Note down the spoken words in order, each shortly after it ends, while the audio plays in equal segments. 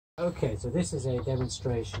Okay, so this is a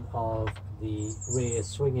demonstration of the rear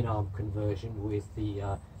swinging arm conversion with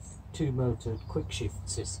the two-motor quick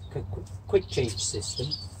change system.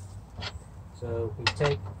 So we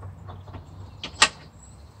take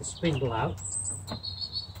the spindle out,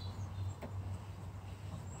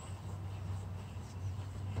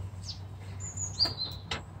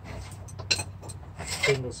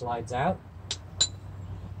 spindle slides out,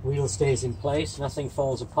 wheel stays in place, nothing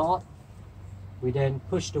falls apart. We then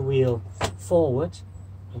push the wheel forward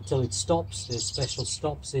until it stops. There's special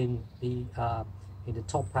stops in the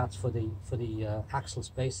top hats for the axle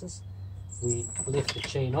spaces. We lift the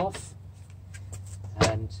chain off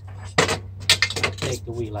and take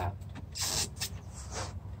the wheel out.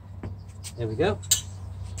 There we go.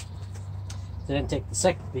 Then take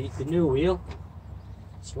the new wheel,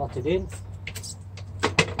 slot it in,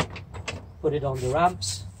 put it on the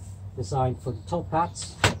ramps designed for the top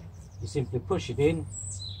hats. You simply push it in,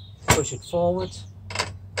 push it forward,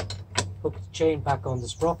 hook the chain back on the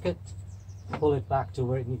sprocket, pull it back to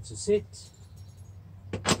where it needs to sit,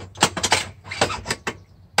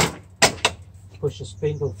 push the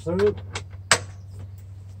spindle through,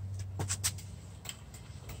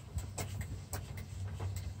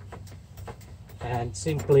 and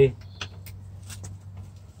simply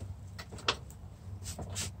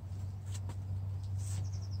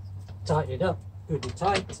tighten it up good and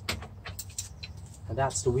tight, and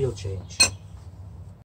that's the wheel change.